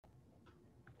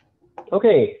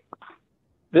Okay,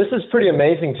 this is pretty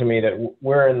amazing to me that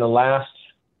we're in the last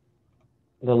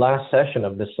session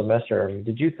of this semester. I mean,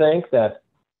 did you think that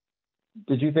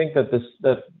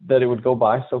that it would go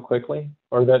by so quickly,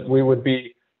 or that we would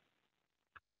be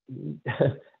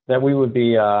that we would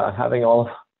be having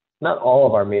not all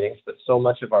of our meetings, but so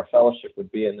much of our fellowship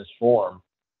would be in this form?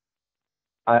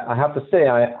 I have to say,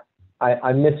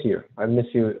 I miss you. I miss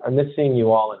you. I miss seeing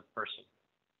you all in person,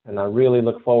 and I really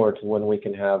look forward to when we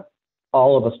can have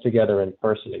all of us together in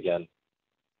person again.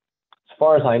 As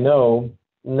far as I know,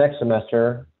 next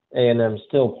semester, A&M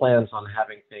still plans on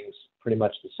having things pretty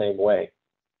much the same way.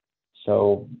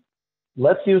 So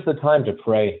let's use the time to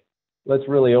pray. Let's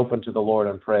really open to the Lord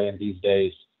and pray in these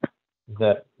days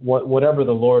that whatever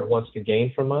the Lord wants to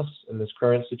gain from us in this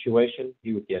current situation,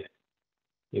 he would get it.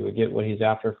 He would get what he's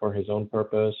after for his own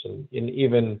purpose, and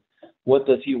even what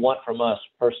does he want from us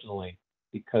personally,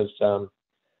 because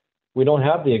we don't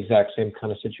have the exact same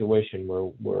kind of situation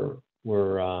where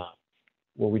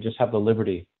we just have the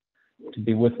liberty to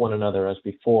be with one another as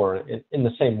before in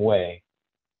the same way.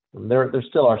 There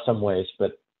still are some ways,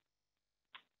 but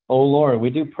oh Lord, we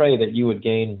do pray that you would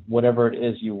gain whatever it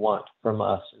is you want from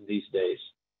us in these days.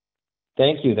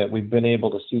 Thank you that we've been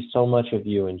able to see so much of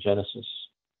you in Genesis.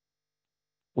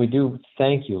 We do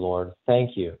thank you, Lord.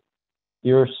 Thank you.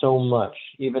 You're so much.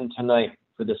 Even tonight,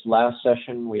 for this last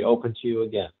session, we open to you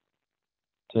again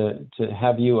to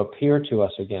have you appear to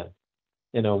us again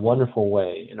in a wonderful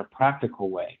way, in a practical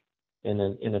way, in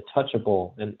a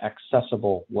touchable and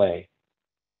accessible way.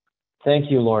 Thank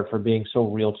you, Lord, for being so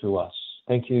real to us.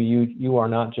 Thank you. You are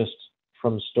not just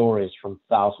from stories from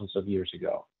thousands of years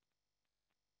ago.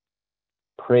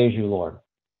 Praise you, Lord.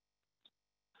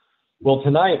 Well,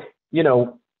 tonight,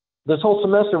 this whole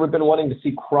semester we've been wanting to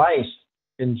see Christ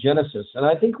in Genesis, and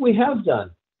I think we have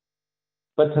done.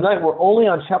 But tonight we're only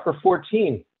on chapter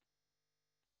 14.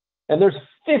 And there's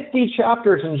 50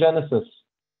 chapters in Genesis.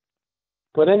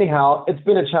 But anyhow, it's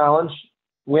been a challenge.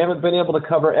 We haven't been able to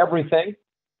cover everything.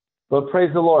 But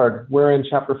praise the Lord, we're in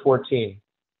chapter 14.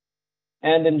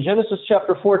 And in Genesis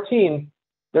chapter 14,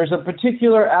 there's a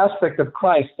particular aspect of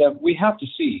Christ that we have to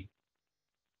see.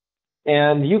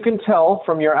 And you can tell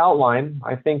from your outline,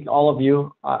 I think all of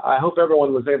you, I hope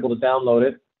everyone was able to download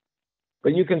it,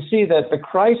 but you can see that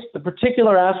the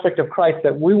particular aspect of Christ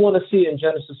that we want to see in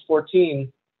Genesis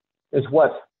 14 is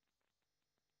what?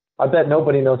 I bet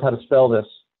nobody knows how to spell this.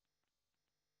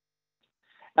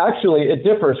 Actually, it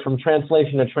differs from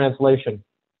translation to translation,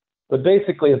 but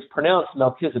basically it's pronounced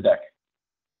Melchizedek.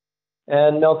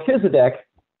 And Melchizedek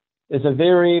is a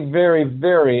very, very,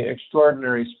 very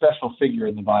extraordinary, special figure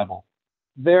in the Bible.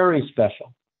 Very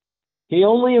special. He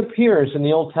only appears in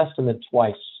the Old Testament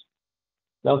twice.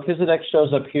 Melchizedek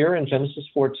shows up here in Genesis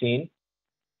 14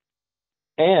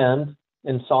 and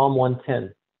in Psalm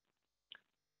 110.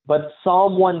 But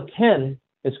Psalm 110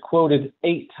 is quoted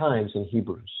 8 times in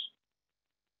Hebrews.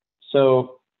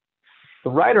 So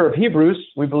the writer of Hebrews,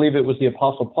 we believe it was the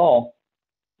Apostle Paul,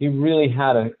 he really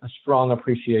had a strong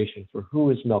appreciation for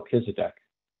who is Melchizedek.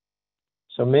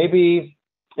 So maybe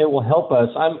it will help us.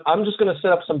 I'm just going to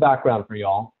set up some background for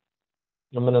y'all.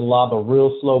 I'm going to lob a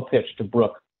real slow pitch to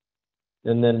Brooke,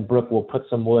 and then Brooke will put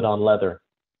some wood on leather.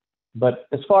 But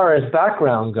as far as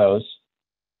background goes,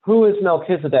 who is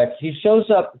Melchizedek? He shows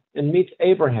up and meets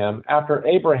Abraham. After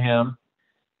Abraham,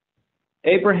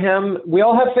 we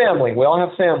all have family. We all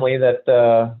have family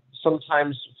that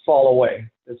sometimes fall away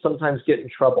and sometimes get in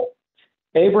trouble.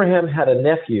 Abraham had a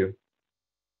nephew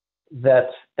that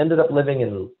ended up living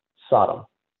in Sodom.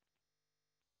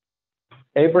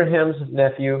 Abraham's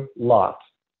nephew, Lot,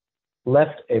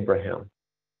 left Abraham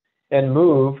and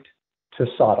moved to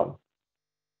Sodom,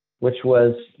 which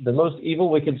was the most evil,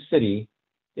 wicked city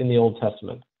in the Old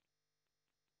Testament.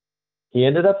 He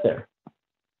ended up there.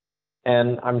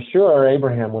 And I'm sure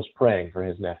Abraham was praying for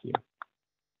his nephew.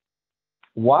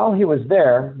 While he was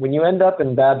there, when you end up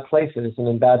in bad places and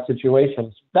in bad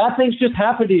situations, bad things just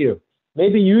happen to you.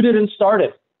 Maybe you didn't start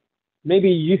it.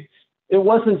 Maybe it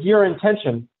wasn't your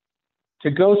intention to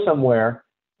go somewhere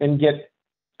and get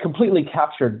completely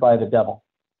captured by the devil.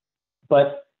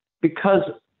 But because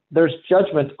there's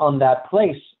judgment on that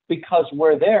place, because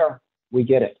we're there, we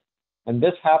get it. And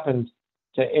this happened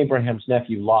to Abraham's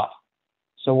nephew, Lot.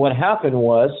 So what happened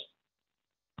was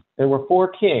there were 4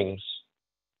 kings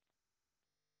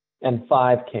and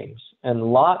 5 kings. And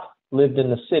Lot lived in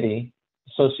the city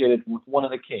associated with one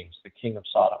of the kings, the king of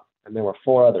Sodom. And there were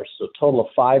 4 others. So a total of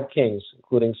 5 kings,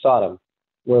 including Sodom,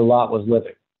 where Lot was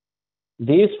living.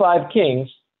 These 5 kings,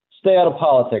 stay out of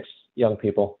politics, young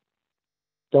people.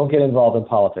 Don't get involved in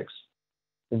politics.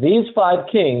 These 5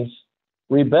 kings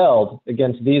rebelled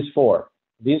against these four.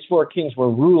 These four kings were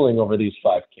ruling over these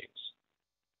five kings.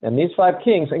 And these five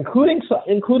kings,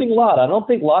 including Lot, I don't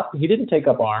think Lot, he didn't take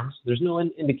up arms. There's no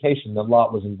indication that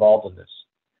Lot was involved in this.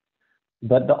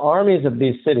 But the armies of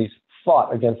these cities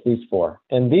fought against these four.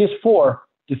 And these four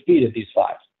defeated these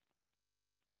five,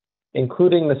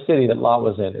 including the city that Lot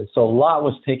was in. And so Lot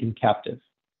was taken captive.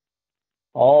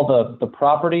 All the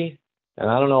property, and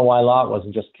I don't know why Lot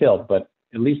wasn't just killed, but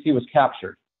at least he was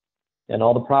captured. And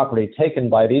all the property taken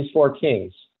by these four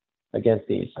kings against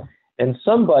these. And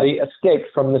somebody escaped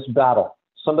from this battle.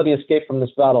 Somebody escaped from this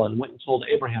battle and went and told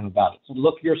Abraham about it. Said,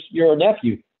 look, your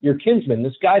nephew, your kinsman,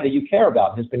 this guy that you care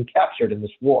about has been captured in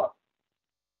this war.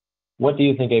 What do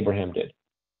you think Abraham did?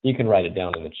 You can write it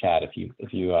down in the chat if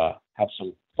you have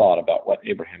some thought about what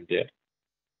Abraham did.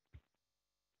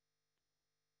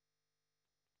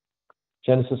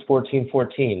 Genesis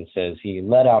 14:14 says he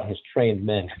led out his trained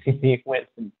men. He went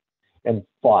and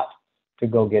fought to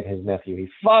go get his nephew. He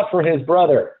fought for his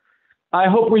brother. I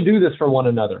hope we do this for one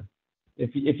another.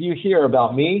 If you hear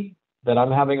about me, that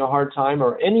I'm having a hard time,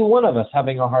 or any one of us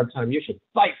having a hard time, you should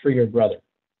fight for your brother.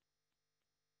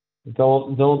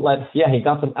 Don't let, he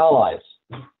got some allies,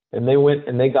 and they went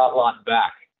and they got Lot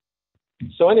back.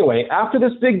 So anyway, after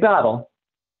this big battle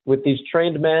with these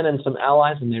trained men and some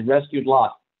allies, and they rescued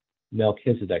Lot,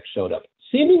 Melchizedek showed up,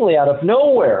 seemingly out of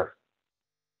nowhere.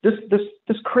 This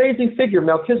crazy figure,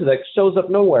 Melchizedek, shows up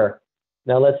nowhere.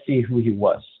 Now let's see who he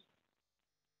was.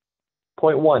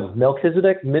 Point 1,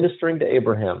 Melchizedek ministering to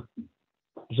Abraham.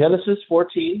 Genesis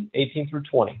 14:18 through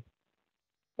 20.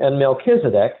 And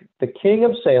Melchizedek, the king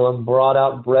of Salem, brought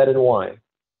out bread and wine.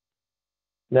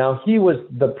 Now he was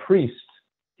the priest.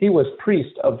 He was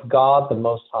priest of God the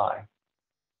Most High.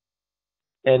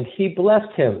 And he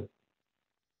blessed him.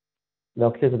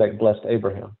 Melchizedek blessed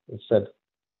Abraham and said,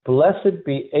 blessed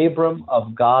be Abram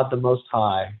of God the Most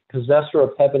High, possessor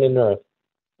of heaven and earth.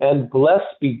 And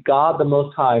blessed be God the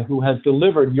Most High, who has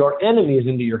delivered your enemies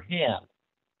into your hand.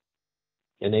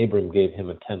 And Abram gave him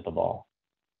a tenth of all.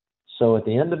 So at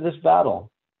the end of this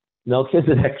battle,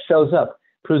 Melchizedek shows up.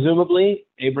 Presumably,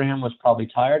 Abraham was probably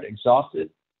tired,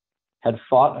 exhausted, had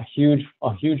fought a huge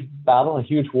battle, a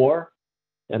huge war,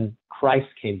 and Christ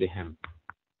came to him.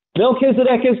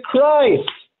 Melchizedek is Christ.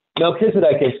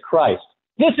 Melchizedek is Christ.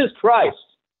 This is Christ.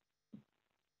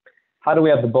 How do we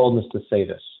have the boldness to say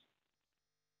this?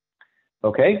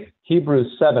 Okay,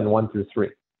 Hebrews 7:1 through 3.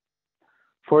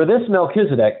 For this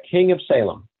Melchizedek, king of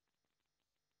Salem.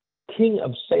 King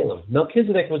of Salem.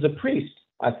 Melchizedek was a priest,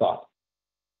 I thought.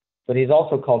 But he's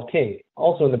also called king.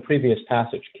 Also in the previous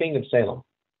passage, king of Salem.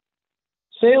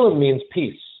 Salem means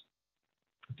peace.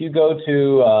 If you go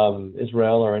to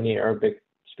Israel or any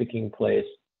Arabic-speaking place,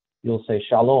 you'll say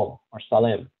shalom or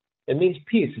salem. It means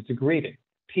peace. It's a greeting.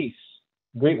 Peace.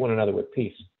 Greet one another with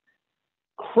peace.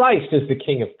 Christ is the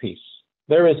king of peace.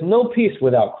 There is no peace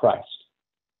without Christ.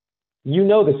 You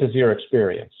know this is your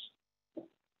experience.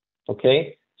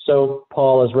 Okay? So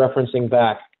Paul is referencing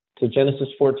back to Genesis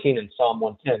 14 and Psalm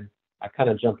 110. I kind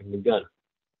of jumping the gun,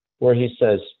 where he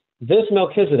says, this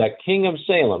Melchizedek, king of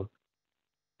Salem,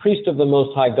 priest of the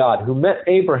Most High God, who met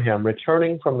Abraham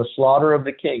returning from the slaughter of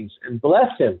the kings and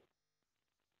blessed him,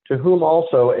 to whom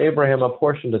also Abraham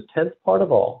apportioned a tenth part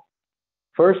of all,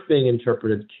 first being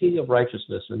interpreted king of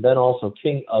righteousness, and then also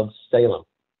king of Salem.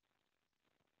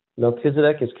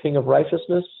 Melchizedek is king of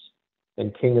righteousness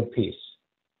and king of peace.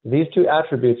 These two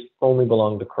attributes only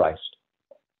belong to Christ.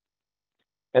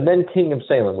 And then king of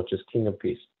Salem, which is king of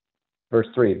peace. Verse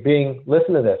 3, being,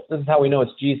 listen to this, this is how we know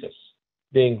it's Jesus,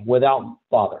 being without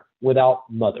father, without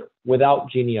mother, without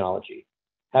genealogy,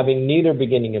 having neither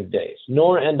beginning of days,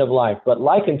 nor end of life, but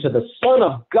likened to the Son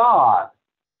of God,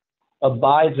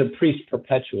 abides a priest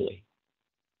perpetually.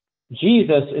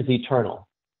 Jesus is eternal.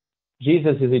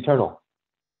 Jesus is eternal.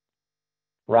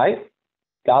 Right?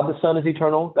 God the Son is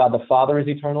eternal, God the Father is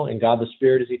eternal, and God the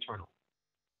Spirit is eternal.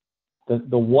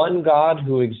 The one God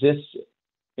who exists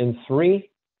in three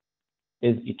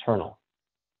is eternal.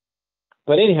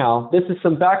 But anyhow, this is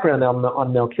some background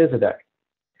on Melchizedek.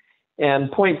 And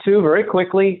point 2, very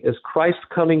quickly, is Christ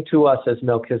coming to us as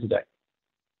Melchizedek.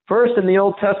 First, in the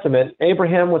Old Testament,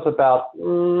 Abraham was about,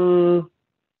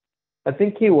 I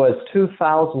think he was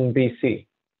 2000 BC.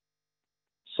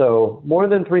 So more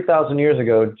than 3,000 years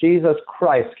ago, Jesus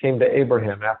Christ came to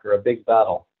Abraham after a big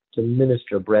battle to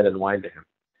minister bread and wine to him.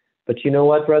 But you know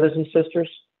what, brothers and sisters?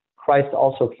 Christ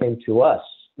also came to us,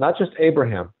 not just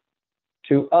Abraham,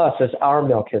 to us as our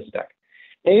Melchizedek.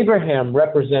 Abraham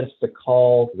represents the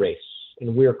called race,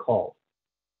 and we're called.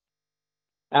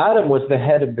 Adam was the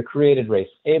head of the created race.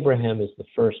 Abraham is the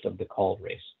first of the called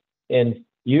race. And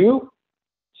you,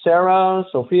 Sarah,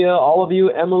 Sophia, all of you,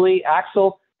 Emily,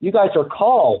 Axel, you guys are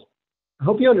called. I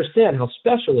hope you understand how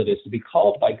special it is to be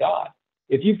called by God.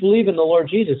 If you believe in the Lord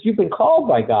Jesus, you've been called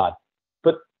by God.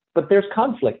 But there's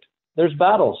conflict, there's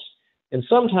battles. And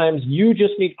sometimes you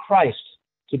just need Christ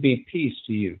to be peace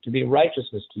to you, to be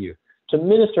righteousness to you, to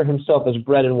minister himself as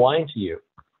bread and wine to you.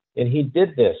 And he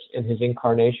did this in his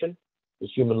incarnation, his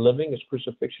human living, his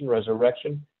crucifixion,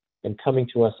 resurrection, and coming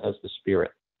to us as the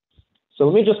Spirit. So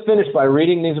let me just finish by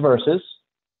reading these verses.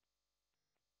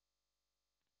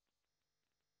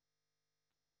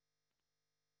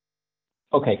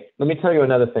 Okay, let me tell you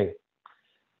another thing.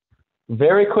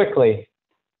 Very quickly,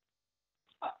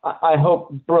 I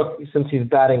hope Brooke, since he's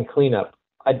batting cleanup,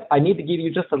 I need to give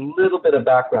you just a little bit of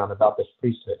background about this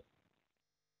priesthood.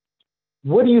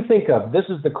 What do you think of? This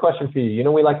is the question for you. You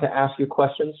know, we like to ask you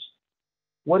questions.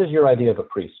 What is your idea of a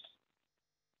priest?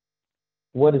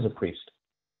 What is a priest?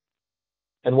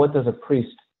 And what does a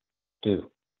priest do?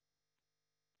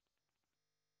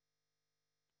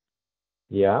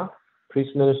 Yeah,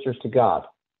 priest ministers to God.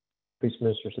 Priest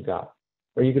ministers to God.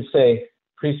 Or you could say,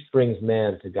 priest brings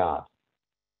man to God.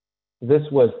 This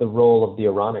was the role of the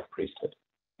Aaronic priesthood.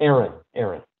 Aaron.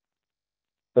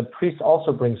 But priest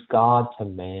also brings God to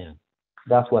man.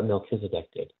 That's what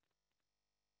Melchizedek did.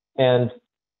 And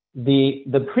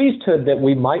the priesthood that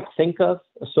we might think of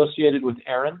associated with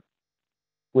Aaron,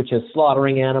 which is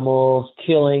slaughtering animals,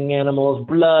 killing animals,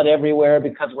 blood everywhere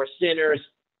because we're sinners.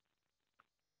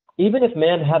 Even if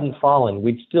man hadn't fallen,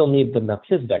 we'd still need the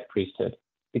Melchizedek priesthood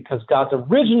because God's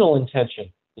original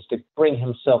intention is to bring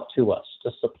himself to us,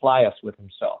 to supply us with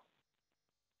himself.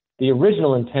 The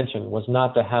original intention was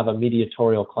not to have a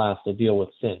mediatorial class to deal with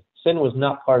sin. Sin was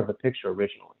not part of the picture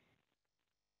originally.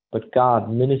 But God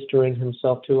ministering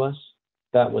himself to us,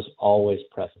 that was always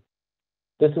present.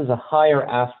 This is a higher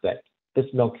aspect, this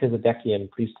Melchizedekian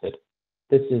priesthood.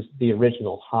 This is the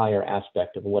original higher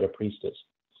aspect of what a priest is.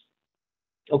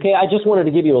 Okay, I just wanted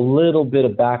to give you a little bit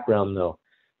of background though.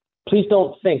 Please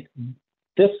don't think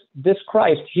this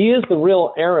Christ, he is the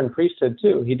real Aaron priesthood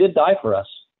too. He did die for us.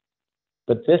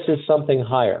 But this is something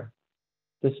higher.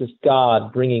 This is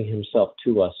God bringing himself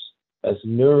to us as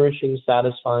nourishing,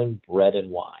 satisfying bread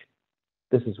and wine.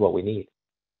 This is what we need.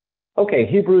 Okay,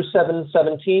 Hebrews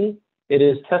 7:17. It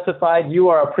is testified, you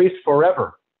are a priest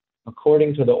forever,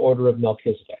 according to the order of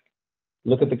Melchizedek.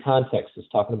 Look at the context. It's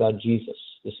talking about Jesus.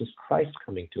 This is Christ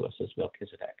coming to us as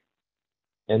Melchizedek.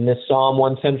 And this Psalm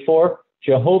 110:4,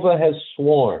 Jehovah has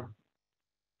sworn,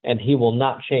 and he will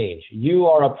not change. You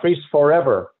are a priest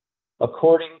forever,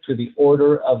 according to the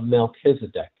order of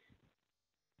Melchizedek.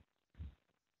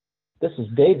 This is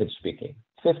David speaking,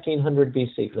 1500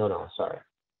 BC. No, sorry.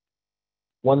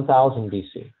 1000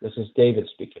 BC. This is David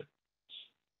speaking,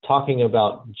 talking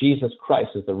about Jesus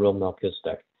Christ as the real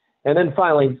Melchizedek. And then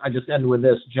finally, I just end with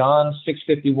this, John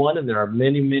 6:51, and there are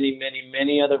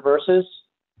many other verses.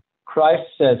 Christ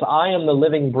says, I am the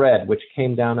living bread which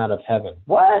came down out of heaven.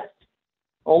 What?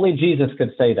 Only Jesus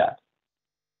could say that.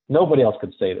 Nobody else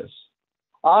could say this.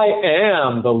 I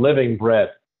am the living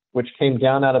bread which came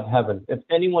down out of heaven. If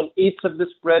anyone eats of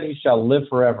this bread, he shall live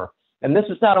forever. And this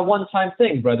is not a one-time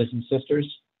thing, brothers and sisters.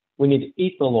 We need to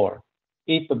eat the Lord,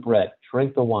 eat the bread,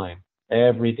 drink the wine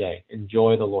every day.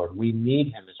 Enjoy the Lord. We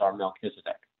need him as our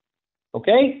Melchizedek.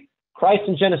 Okay? Christ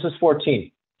in Genesis 14.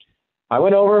 I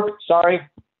went over. Sorry.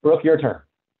 Brooke, your turn.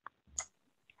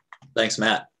 Thanks,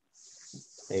 Matt.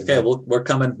 Amen. Okay,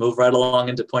 we're move right along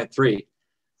into point 3.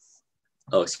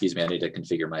 Oh, excuse me. I need to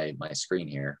configure my screen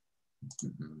here.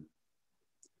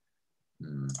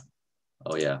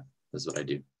 Oh, yeah. This is what I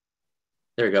do.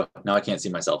 There we go. Now I can't see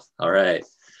myself. All right.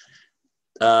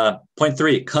 Point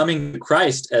 3, coming to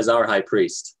Christ as our high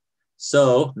priest.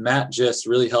 So Matt just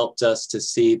really helped us to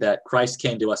see that Christ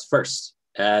came to us first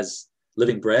as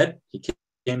living bread. He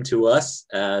came to us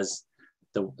as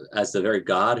the very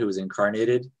God who was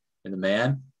incarnated in the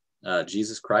man,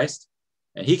 Jesus Christ.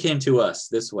 And he came to us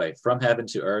this way, from heaven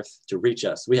to earth, to reach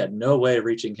us. We had no way of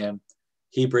reaching him.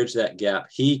 He bridged that gap.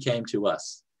 He came to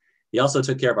us. He also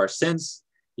took care of our sins.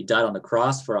 He died on the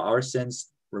cross for our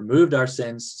sins, removed our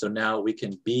sins, so now we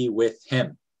can be with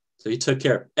him. So he took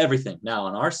care of everything. Now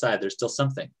on our side, there's still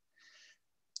something.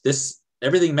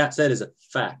 Everything Matt said is a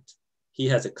fact. He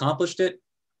has accomplished it,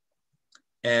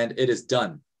 and it is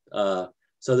done. So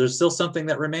there's still something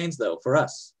that remains, though, for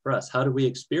us. How do we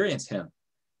experience him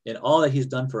in all that he's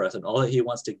done for us and all that he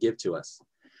wants to give to us?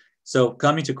 So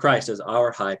coming to Christ as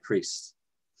our high priest.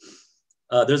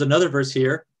 There's another verse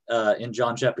here in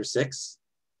John chapter 6.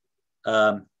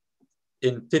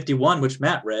 In 51, which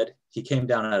Matt read, he came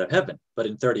down out of heaven. But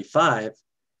in 35,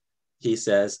 he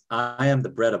says, I am the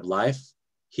bread of life.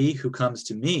 he who comes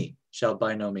to me shall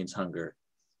by no means hunger,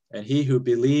 and he who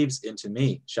believes into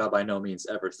me shall by no means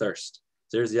ever thirst.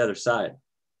 There's the other side.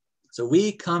 So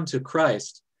we come to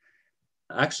Christ.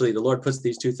 Actually, the Lord puts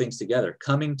these two things together,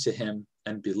 coming to him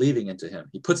and believing into him.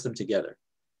 He puts them together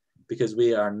because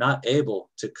we are not able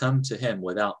to come to him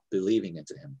without believing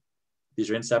into him.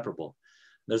 These are inseparable.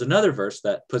 There's another verse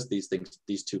that puts these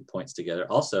 2 points together.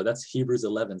 Also, that's Hebrews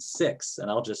 11:6,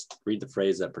 and I'll just read the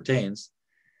phrase that pertains.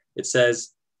 It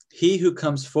says, he who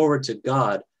comes forward to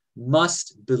God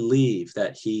must believe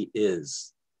that he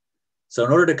is. So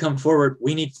in order to come forward,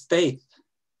 we need faith.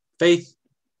 Faith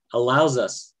allows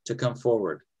us to come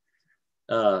forward.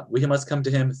 We must come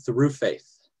to him through faith.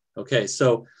 Okay,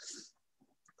 so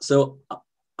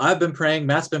I've been praying,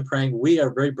 Matt's been praying, we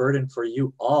are very burdened for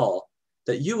you all,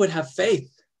 that you would have faith.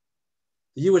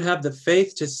 You would have the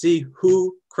faith to see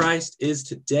who Christ is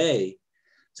today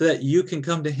so that you can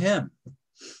come to him.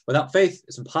 Without faith,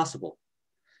 it's impossible.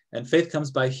 And faith comes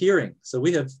by hearing. So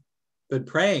we have been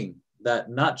praying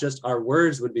that not just our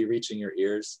words would be reaching your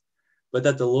ears, but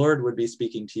that the Lord would be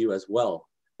speaking to you as well,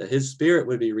 that his Spirit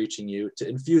would be reaching you to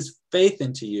infuse faith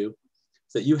into you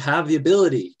so that you have the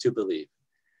ability to believe.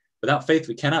 Without faith,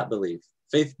 we cannot believe.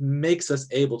 Faith makes us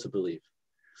able to believe.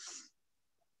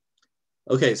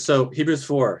 Okay, so Hebrews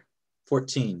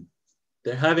 4:14.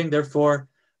 They're having, therefore,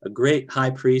 a great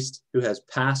high priest who has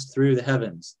passed through the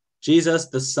heavens, Jesus,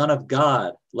 the Son of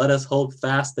God. Let us hold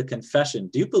fast the confession.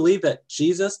 Do you believe that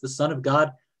Jesus, the Son of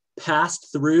God,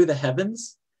 passed through the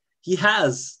heavens? He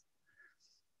has.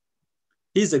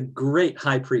 He's a great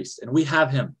high priest, and we have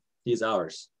him. He's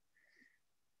ours.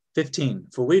 15,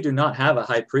 for we do not have a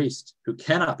high priest who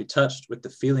cannot be touched with the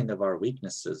feeling of our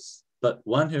weaknesses, but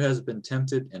one who has been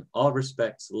tempted in all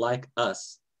respects like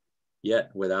us, yet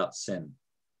without sin.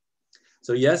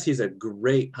 So yes, he's a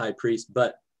great high priest,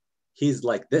 but he's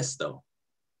like this though.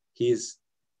 He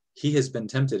has been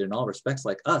tempted in all respects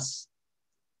like us.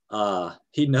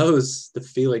 He knows the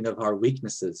feeling of our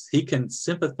weaknesses. He can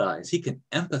sympathize. He can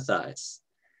empathize.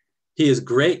 He is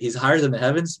great. He's higher than the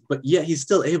heavens, but yet he's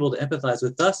still able to empathize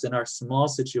with us in our small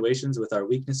situations, with our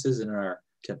weaknesses and our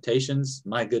temptations.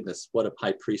 My goodness, what a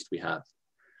high priest we have.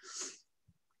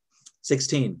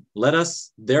 16, let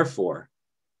us therefore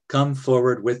come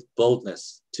forward with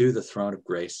boldness to the throne of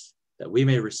grace, that we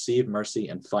may receive mercy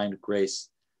and find grace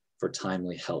for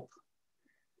timely help.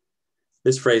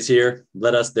 This phrase here,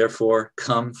 let us therefore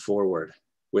come forward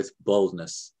with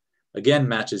boldness, again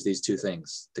matches these two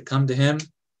things. To come to him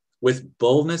with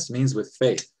boldness means with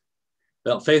faith.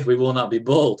 Without faith, we will not be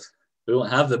bold. We won't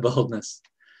have the boldness.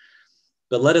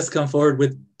 But let us come forward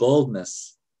with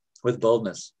boldness, with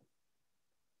boldness.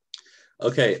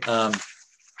 Okay, I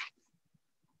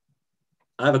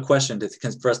have a question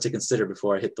for us to consider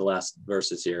before I hit the last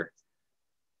verses here.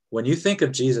 When you think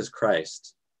of Jesus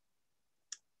Christ,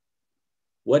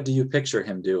 what do you picture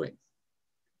him doing?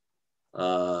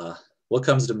 What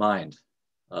comes to mind?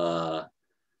 When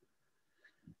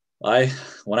I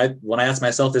asked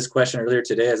myself this question earlier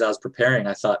today as I was preparing,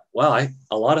 I thought, wow,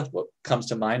 a lot of what comes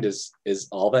to mind is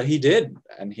all that he did,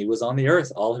 and he was on the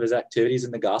earth, all of his activities in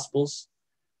the Gospels.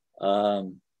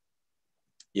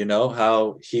 You know,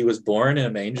 how he was born in a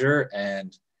manger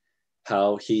and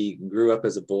how he grew up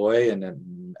as a boy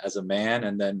and as a man,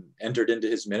 and then entered into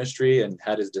his ministry and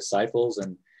had his disciples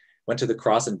and went to the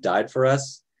cross and died for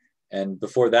us. And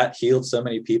before that, healed so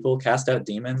many people, cast out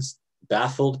demons,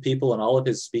 baffled people in all of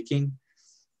his speaking.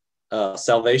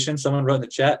 Salvation, someone wrote in the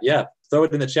chat. Yeah, throw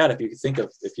it in the chat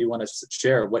if you want to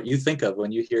share what you think of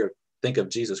when you think of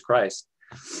Jesus Christ.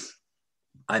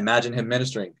 I imagine him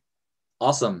ministering.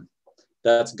 Awesome.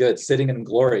 That's good. Sitting in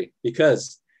glory.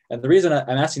 And the reason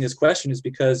I'm asking this question is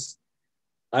because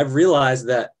I've realized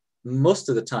that most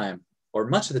of the time, or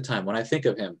much of the time, when I think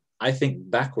of him, I think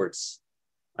backwards.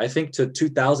 I think to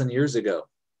 2,000 years ago.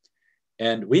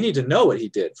 And we need to know what he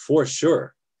did for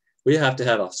sure. We have to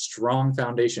have a strong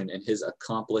foundation in his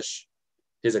accomplished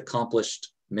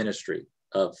ministry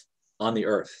on the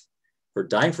earth, for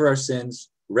dying for our sins,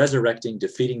 resurrecting,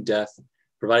 defeating death,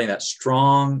 providing that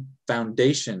strong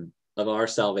foundation of our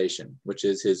salvation, which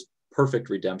is his perfect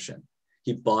redemption.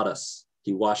 He bought us.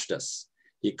 He washed us.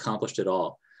 He accomplished it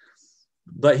all.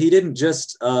 But he didn't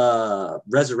just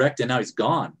resurrect and now he's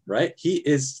gone, right? He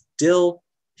is still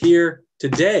here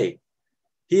today.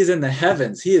 He is in the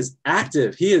heavens. He is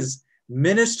active. He is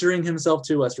ministering himself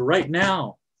to us right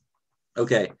now.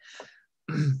 Okay.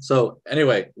 So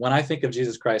anyway, when I think of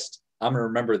Jesus Christ, I'm going to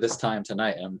remember this time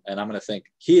tonight, and I'm going to think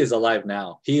he is alive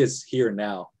now. He is here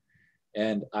now.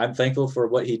 And I'm thankful for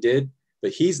what he did,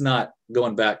 but he's not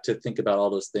going back to think about all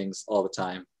those things all the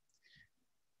time.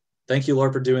 Thank you,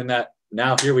 Lord, for doing that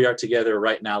now here we are together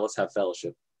right now. Let's have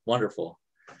fellowship. Wonderful.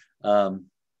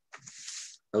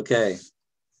 Okay.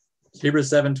 Hebrews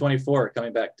 7:24,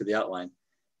 coming back to the outline.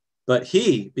 But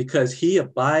he, because he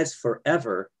abides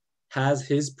forever, has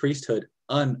his priesthood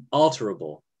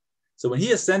unalterable. So when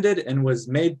he ascended and was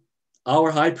made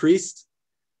our high priest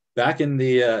back in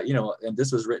the, and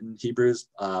this was written Hebrews,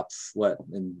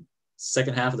 in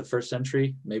second half of the first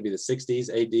century, maybe the 60s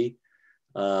AD,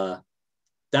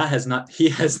 he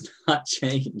has not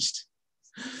changed.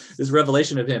 This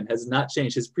revelation of him has not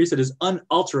changed. His priesthood is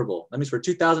unalterable. That means for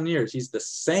 2,000 years, he's the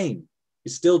same.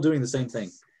 He's still doing the same thing.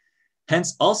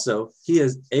 Hence also, he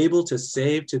is able to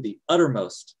save to the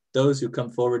uttermost those who come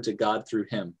forward to God through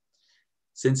him,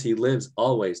 since he lives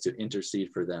always to intercede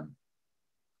for them.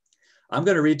 I'm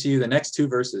going to read to you the next two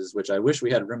verses, which I wish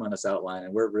we had room on this outline,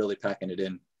 and we're really packing it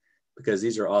in because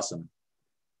these are awesome.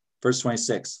 Verse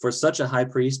 26, for such a high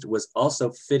priest was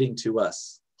also fitting to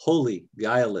us, holy,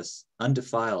 guileless,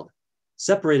 undefiled,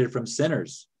 separated from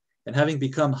sinners, and having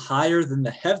become higher than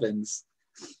the heavens,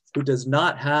 who does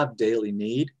not have daily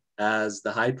need, as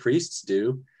the high priests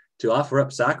do, to offer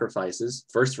up sacrifices,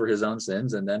 first for his own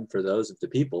sins and then for those of the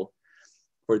people.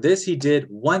 For this he did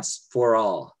once for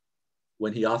all,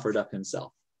 when he offered up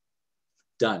himself.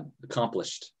 Done,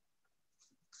 accomplished.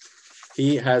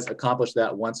 He has accomplished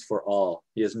that once for all.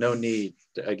 He has no need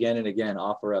to again and again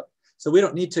offer up. So we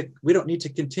don't need to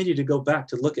continue to go back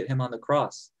to look at him on the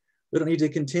cross. We don't need to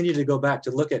continue to go back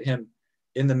to look at him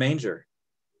in the manger.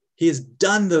 He has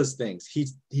done those things.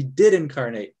 He did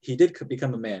incarnate. He did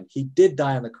become a man. He did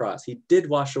die on the cross. He did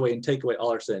wash away and take away all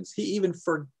our sins. He even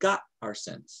forgot our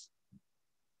sins.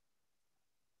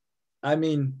 I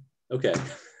mean, okay.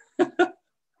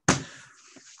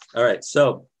 All right.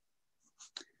 So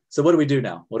what do we do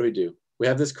now? What do we do? We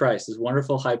have this Christ, this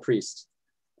wonderful high priest,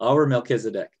 our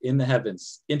Melchizedek in the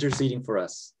heavens, interceding for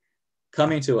us,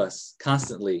 coming to us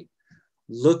constantly,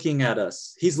 looking at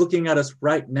us. He's looking at us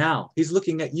right now. He's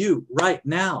looking at you right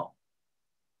now,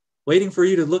 waiting for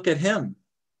you to look at him.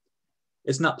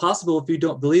 It's not possible if you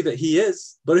don't believe that he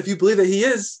is, but if you believe that he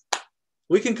is,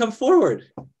 we can come forward.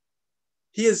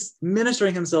 He is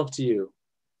ministering himself to you.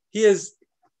 He is,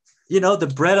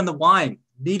 the bread and the wine,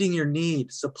 meeting your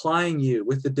need, supplying you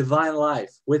with the divine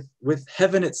life, with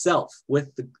heaven itself,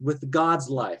 with God's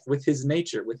life, with his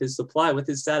nature, with his supply, with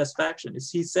his satisfaction. As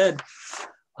he said,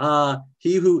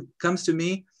 he who comes to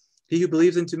me, he who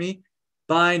believes into me,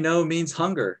 by no means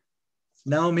hunger,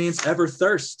 no means ever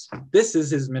thirst. This is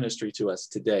his ministry to us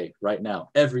today, right now,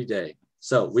 every day.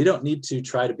 So we don't need to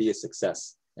try to be a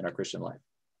success in our Christian life.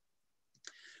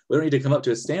 We don't need to come up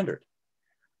to a standard.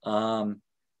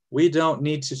 We don't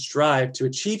need to strive to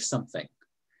achieve something.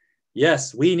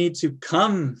 Yes, we need to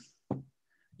come.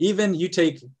 Even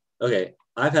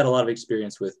I've had a lot of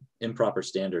experience with improper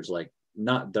standards, like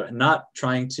not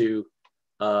trying to,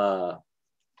 kind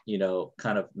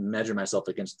of measure myself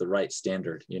against the right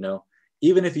standard,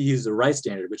 Even if you use the right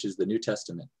standard, which is the New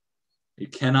Testament, you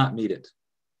cannot meet it.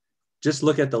 Just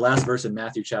look at the last verse in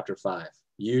Matthew chapter 5.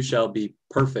 You shall be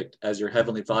perfect as your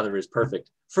heavenly Father is perfect.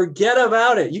 Forget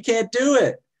about it. You can't do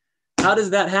it. How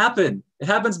does that happen? It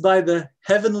happens by the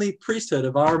heavenly priesthood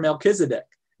of our Melchizedek,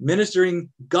 ministering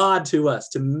God to us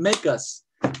to make us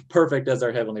perfect as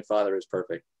our heavenly Father is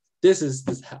perfect. This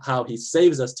is how he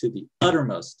saves us to the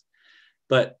uttermost,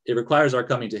 but it requires our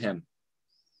coming to him.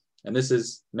 And this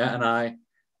is Matt and I,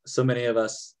 so many of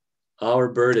us, our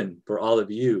burden for all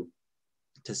of you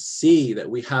to see that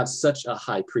we have such a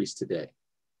high priest today,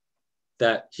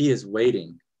 that he is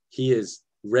waiting. He is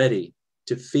ready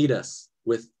to feed us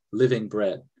with living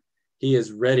bread. He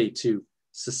is ready to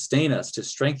sustain us, to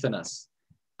strengthen us.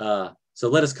 So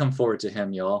let us come forward to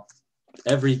him, y'all,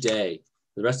 every day,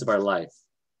 the rest of our life.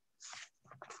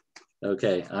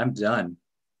 Okay, I'm done.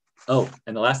 Oh,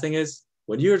 and the last thing is,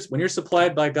 when you're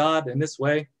supplied by God in this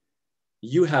way,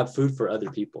 you have food for other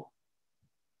people.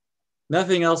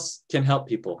 Nothing else can help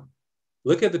people.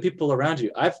 Look at the people around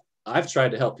you. I've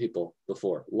tried to help people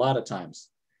before, a lot of times.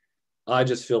 I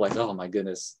just feel like, oh my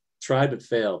goodness, tried but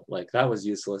failed. Like that was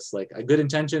useless. Like good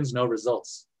intentions, no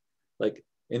results. Like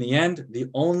in the end, the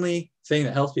only thing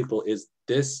that helps people is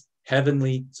this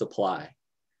heavenly supply.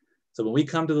 So when we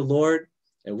come to the Lord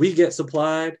and we get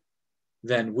supplied,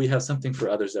 then we have something for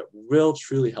others that will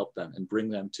truly help them and bring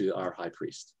them to our high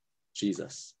priest,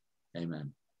 Jesus.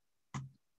 Amen.